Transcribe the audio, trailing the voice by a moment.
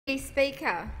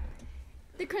Speaker,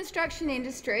 the construction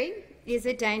industry is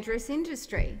a dangerous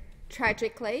industry.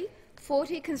 Tragically,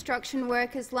 40 construction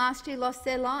workers last year lost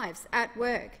their lives at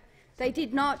work. They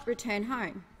did not return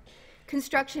home.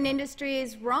 Construction industry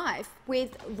is rife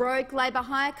with rogue labour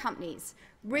hire companies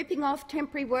ripping off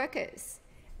temporary workers.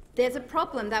 There's a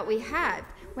problem that we have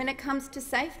when it comes to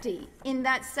safety, in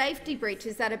that safety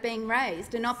breaches that are being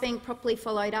raised are not being properly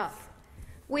followed up.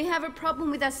 We have a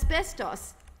problem with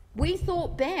asbestos. We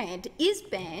thought is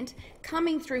banned,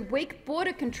 coming through weak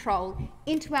border control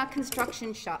into our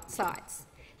construction sites.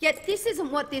 Yet this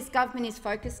isn't what this government is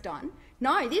focused on.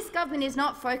 No, this government is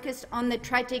not focused on the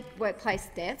tragic workplace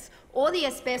deaths or the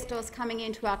asbestos coming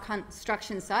into our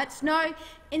construction sites. No,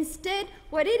 instead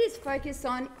what it is focused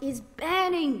on is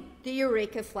banning the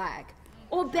Eureka flag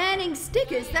or banning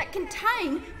stickers that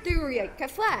contain the Eureka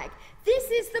flag. This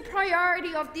is the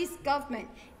priority of this government,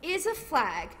 is a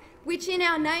flag which in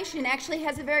our nation actually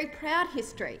has a very proud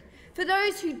history. For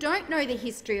those who don't know the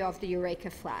history of the Eureka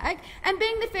flag, and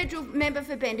being the federal member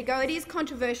for Bendigo, it is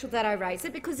controversial that I raise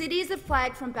it because it is a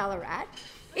flag from Ballarat.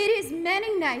 It is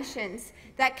many nations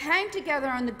that came together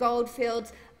on the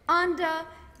goldfields under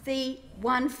the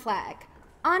one flag,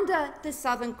 under the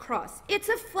Southern Cross. It's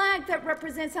a flag that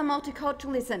represents our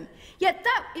multiculturalism. Yet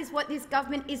that is what this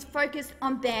government is focused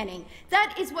on banning.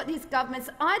 That is what this government's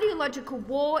ideological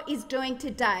war is doing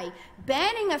today,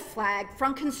 banning a flag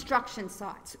from construction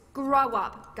sites. Grow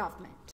up, government.